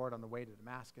seen the Lord on the way to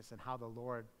Damascus and how the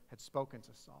Lord had spoken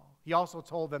to Saul. He also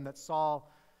told them that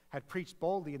Saul had preached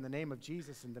boldly in the name of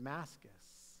Jesus in Damascus.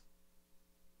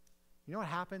 You know what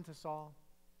happened to Saul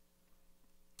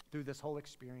through this whole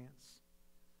experience?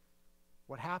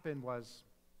 What happened was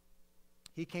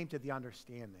he came to the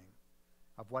understanding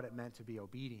of what it meant to be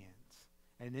obedient,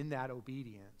 and in that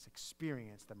obedience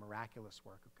experienced the miraculous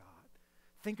work of God.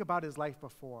 Think about his life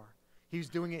before. He was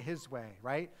doing it his way,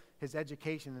 right? His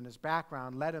education and his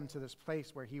background led him to this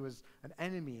place where he was an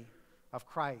enemy of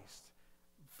Christ,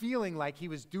 feeling like he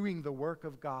was doing the work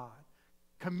of God,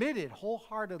 committed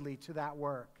wholeheartedly to that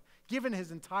work, given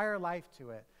his entire life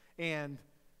to it, and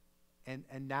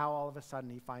now all of a sudden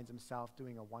he finds himself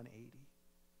doing a 180,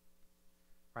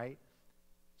 right?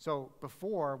 So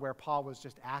before, where Paul was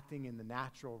just acting in the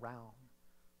natural realm,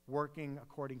 working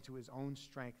according to his own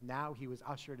strength, now he was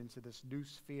ushered into this new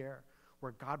sphere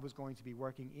where God was going to be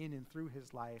working in and through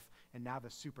his life, and now the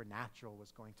supernatural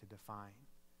was going to define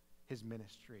his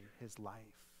ministry, his life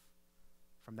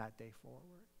from that day forward.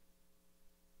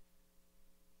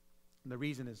 And the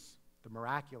reason is the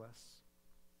miraculous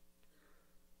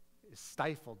is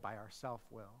stifled by our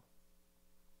self-will,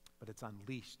 but it's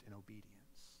unleashed in obedience.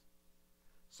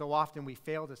 So often we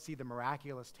fail to see the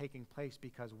miraculous taking place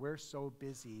because we're so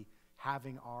busy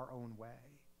having our own way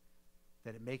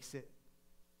that it makes it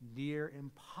near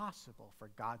impossible for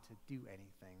God to do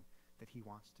anything that he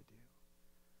wants to do.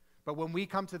 But when we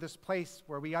come to this place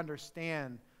where we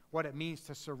understand what it means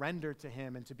to surrender to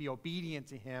him and to be obedient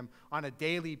to him on a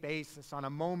daily basis, on a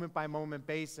moment-by-moment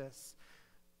basis,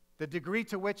 the degree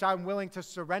to which I'm willing to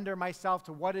surrender myself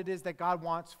to what it is that God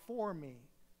wants for me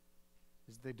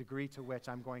is the degree to which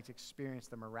I'm going to experience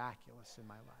the miraculous in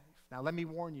my life. Now, let me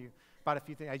warn you about a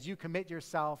few things. As you commit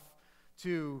yourself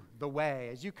to the way,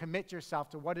 as you commit yourself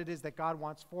to what it is that God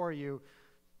wants for you,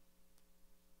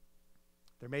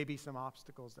 there may be some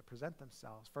obstacles that present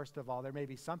themselves. First of all, there may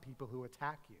be some people who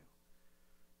attack you.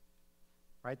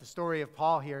 Right? The story of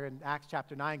Paul here in Acts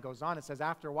chapter 9 goes on. It says,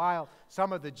 after a while,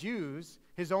 some of the Jews,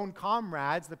 his own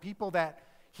comrades, the people that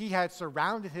he had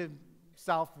surrounded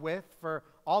himself with for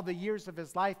all the years of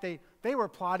his life, they were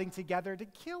plotting together to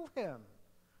kill him.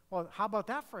 Well, how about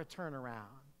that for a turnaround?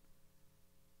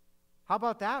 How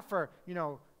about that for,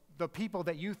 the people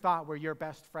that you thought were your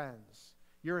best friends,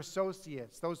 your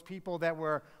associates, those people that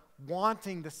were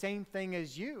wanting the same thing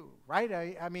as you,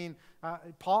 right?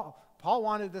 Paul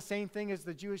wanted the same thing as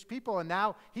the Jewish people, and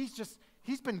now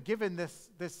he's been given this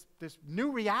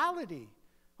new reality.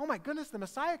 Oh my goodness, the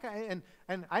Messiah.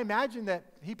 And I imagine that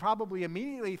he probably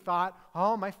immediately thought,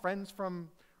 oh, my friends from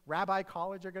Rabbi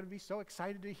College are going to be so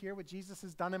excited to hear what Jesus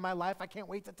has done in my life. I can't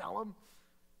wait to tell them.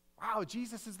 Wow,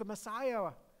 Jesus is the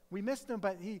Messiah. We missed him,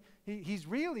 but he's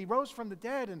real. He rose from the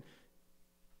dead. And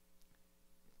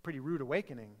pretty rude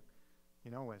awakening,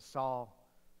 as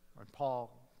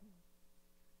Paul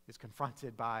is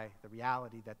confronted by the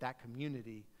reality that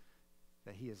community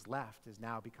that he has left has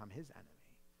now become his enemy.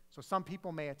 So some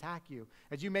people may attack you.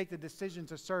 As you make the decision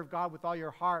to serve God with all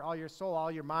your heart, all your soul, all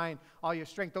your mind, all your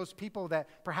strength, those people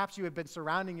that perhaps you have been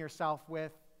surrounding yourself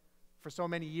with for so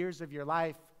many years of your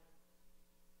life,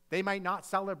 they might not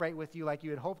celebrate with you like you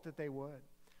had hoped that they would.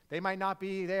 They might not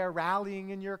be there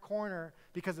rallying in your corner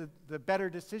because of the better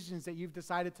decisions that you've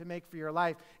decided to make for your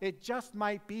life. It just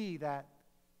might be that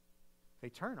they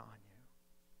turn on you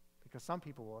because some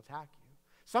people will attack you.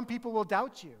 Some people will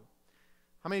doubt you.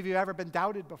 How many of you have ever been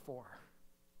doubted before?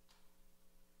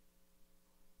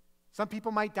 Some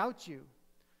people might doubt you.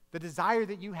 The desire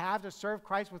that you have to serve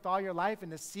Christ with all your life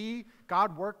and to see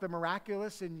God work the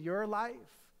miraculous in your life.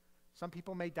 Some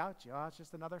people may doubt you. Oh, it's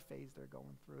just another phase they're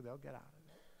going through. They'll get out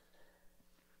of it.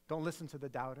 Don't listen to the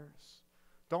doubters.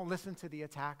 Don't listen to the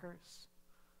attackers.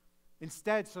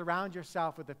 Instead, surround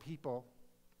yourself with the people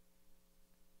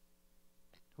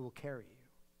who will carry you.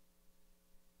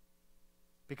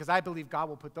 Because I believe God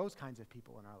will put those kinds of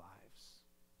people in our lives.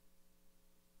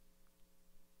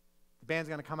 The band's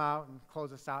going to come out and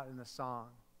close us out in this song.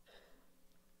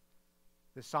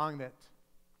 This song that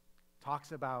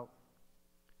talks about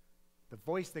the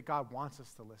voice that God wants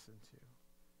us to listen to.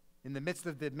 In the midst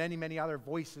of the many, many other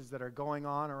voices that are going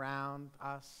on around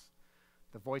us,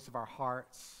 the voice of our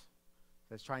hearts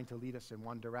that's trying to lead us in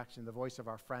one direction, the voice of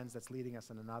our friends that's leading us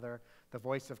in another, the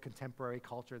voice of contemporary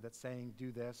culture that's saying,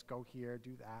 do this, go here,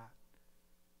 do that.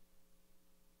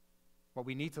 What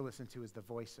we need to listen to is the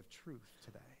voice of truth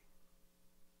today.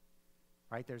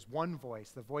 Right? There's one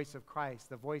voice, the voice of Christ,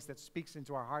 the voice that speaks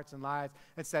into our hearts and lives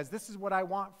and says, this is what I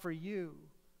want for you.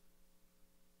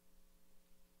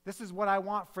 This is what I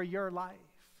want for your life.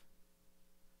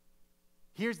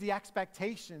 Here's the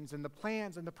expectations and the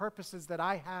plans and the purposes that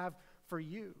I have for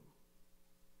you.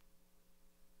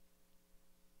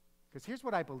 Because here's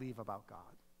what I believe about God.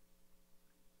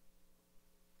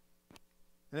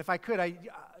 And if I could,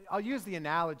 I'll use the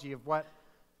analogy of what,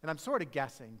 and I'm sort of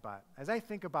guessing, but as I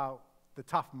think about the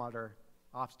Tough Mudder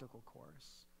obstacle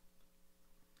course,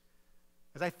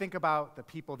 as I think about the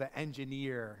people that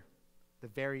engineer the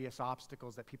various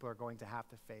obstacles that people are going to have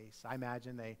to face, I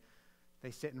imagine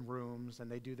they sit in rooms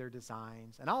and they do their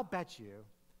designs. And I'll bet you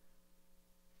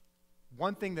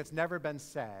one thing that's never been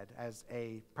said as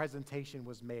a presentation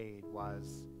was made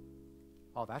was,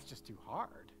 oh, that's just too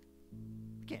hard.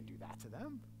 You can't do that to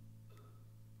them.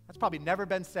 That's probably never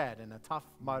been said in a Tough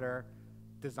Mudder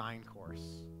design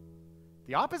course.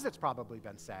 The opposite's probably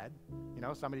been said.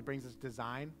 Somebody brings this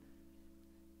design,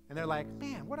 and they're like,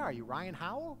 man, what are you, Ryan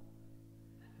Howell?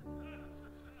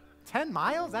 10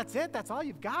 miles? That's it? That's all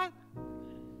you've got?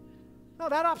 No,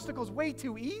 that obstacle's way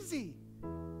too easy.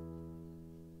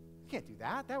 You can't do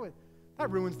that. That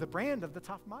ruins the brand of the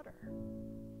Tough Mudder.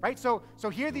 Right? So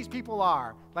here these people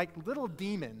are, like little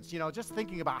demons, just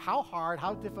thinking about how hard,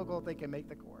 how difficult they can make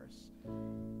the course.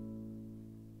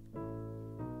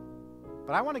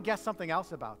 But I want to guess something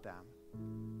else about them.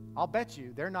 I'll bet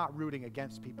you they're not rooting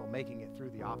against people making it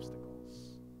through the obstacles.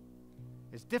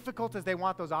 As difficult as they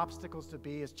want those obstacles to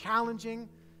be, as challenging,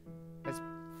 as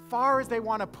far as they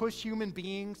want to push human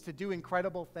beings to do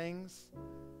incredible things,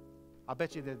 I'll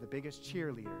bet you they're the biggest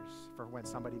cheerleaders for when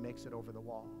somebody makes it over the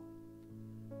wall.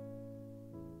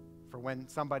 For when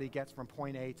somebody gets from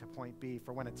point A to point B,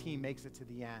 for when a team makes it to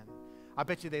the end. I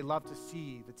bet you they love to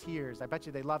see the tears. I bet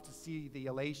you they love to see the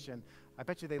elation. I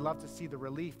bet you they love to see the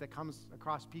relief that comes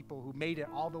across people who made it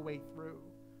all the way through.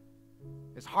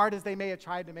 As hard as they may have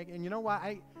tried to make it. And you know what?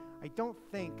 I don't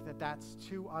think that that's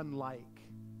too unlike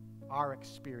our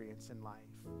experience in life.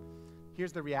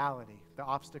 Here's the reality. The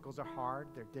obstacles are hard.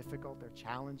 They're difficult. They're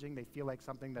challenging. They feel like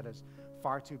something that is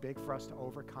far too big for us to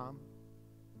overcome.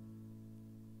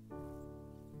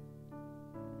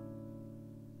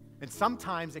 And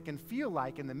sometimes it can feel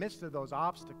like in the midst of those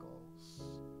obstacles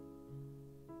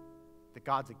that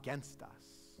God's against us,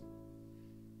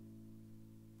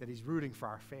 that he's rooting for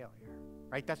our failure,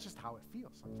 right? That's just how it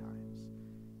feels sometimes.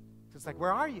 So it's like,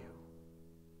 where are you?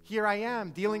 Here I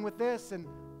am dealing with this, and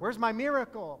where's my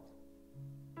miracle?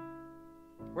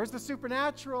 Where's the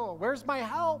supernatural? Where's my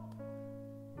help?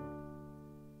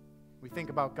 We think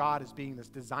about God as being this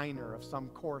designer of some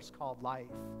course called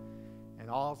life, and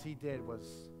all he did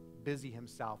was busy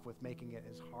himself with making it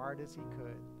as hard as he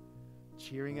could,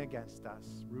 cheering against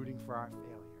us, rooting for our failure.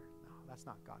 No, that's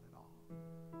not God at all.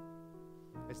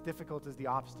 As difficult as the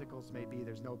obstacles may be,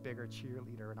 there's no bigger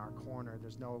cheerleader in our corner.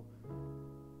 There's no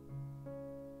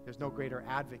greater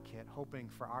advocate hoping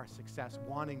for our success,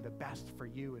 wanting the best for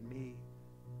you and me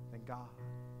than God.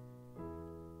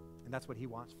 And that's what he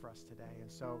wants for us today.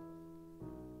 And so,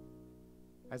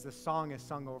 as the song is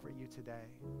sung over you today,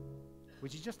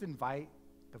 would you just invite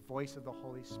the voice of the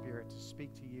Holy Spirit to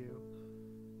speak to you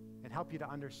and help you to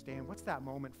understand what's that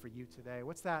moment for you today?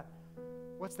 What's that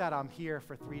I'm here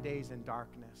for 3 days in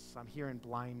darkness. I'm here in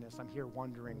blindness. I'm here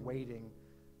wondering, waiting,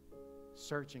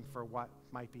 searching for what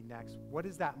might be next. What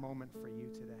is that moment for you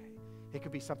today? It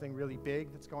could be something really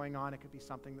big that's going on. It could be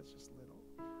something that's just little.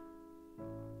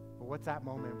 But what's that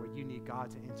moment where you need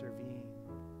God to intervene,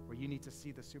 where you need to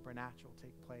see the supernatural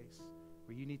take place,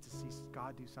 where you need to see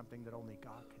God do something that only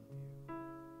God can do?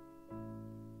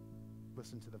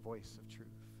 Listen to the voice of truth.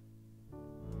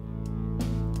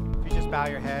 If you just bow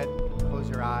your head, close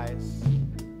your eyes.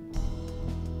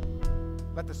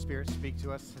 Let the Spirit speak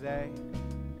to us today.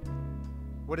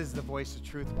 What is the voice of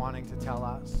truth wanting to tell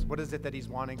us? What is it that he's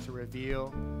wanting to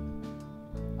reveal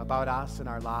about us and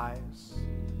our lives?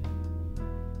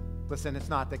 Listen, it's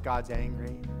not that God's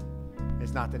angry.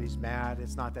 It's not that he's mad.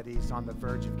 It's not that he's on the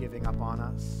verge of giving up on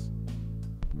us.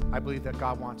 I believe that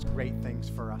God wants great things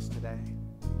for us today.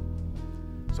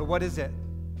 So what is it?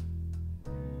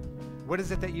 What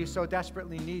is it that you so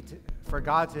desperately need for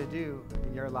God to do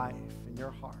in your life, in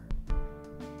your heart?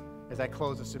 As I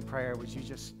close this in prayer, would you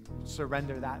just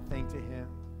surrender that thing to him?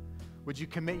 Would you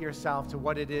commit yourself to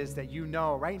what it is that you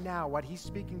know right now, what he's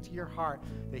speaking to your heart,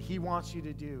 that he wants you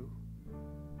to do?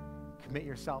 Commit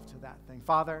yourself to that thing.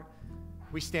 Father,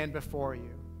 we stand before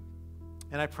you,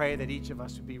 and I pray that each of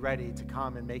us would be ready to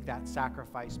come and make that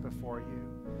sacrifice before you.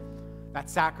 That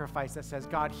sacrifice that says,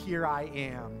 God, here I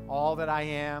am, all that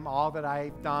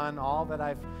I've done, all that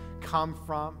I've come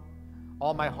from,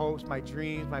 all my hopes, my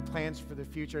dreams, my plans for the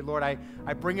future. Lord, I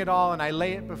bring it all and I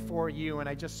lay it before you, and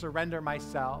I just surrender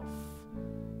myself.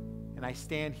 And I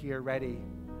stand here ready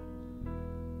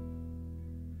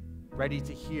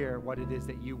to hear what it is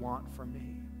that you want from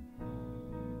me.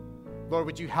 Lord,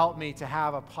 would you help me to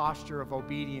have a posture of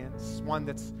obedience, one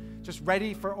that's just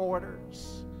ready for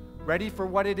orders, ready for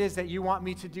what it is that you want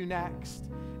me to do next.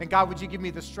 And God, would you give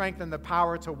me the strength and the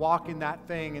power to walk in that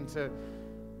thing and to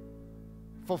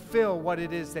fulfill what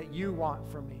it is that you want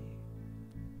from me.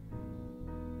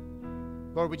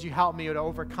 Lord, would you help me to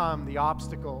overcome the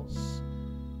obstacles?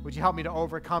 Would you help me to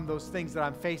overcome those things that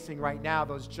I'm facing right now,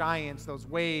 those giants, those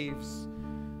waves,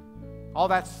 all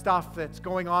that stuff that's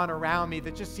going on around me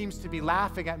that just seems to be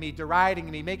laughing at me, deriding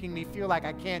me, making me feel like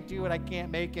I can't do it, I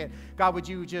can't make it. God, would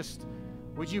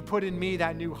you put in me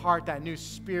that new heart, that new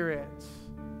spirit,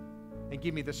 and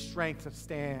give me the strength to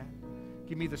stand.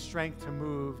 Give me the strength to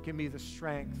move. Give me the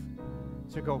strength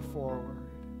to go forward.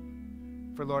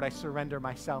 For Lord, I surrender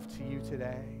myself to you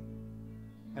today.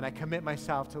 And I commit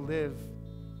myself to live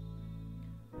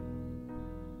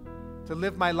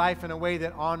my life in a way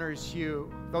that honors you,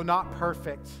 though not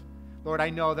perfect. Lord, I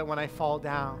know that when I fall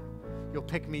down, you'll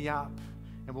pick me up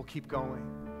and we'll keep going.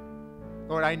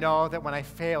 Lord, I know that when I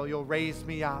fail, you'll raise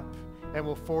me up and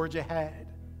we'll forge ahead.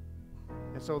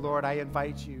 And so, Lord, I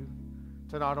invite you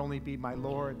to not only be my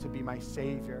Lord, to be my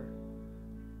Savior,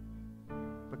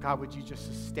 but God, would you just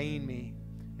sustain me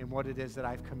in what it is that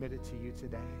I've committed to you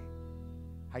today?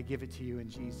 I give it to you in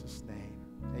Jesus' name.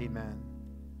 Amen.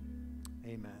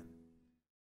 Amen.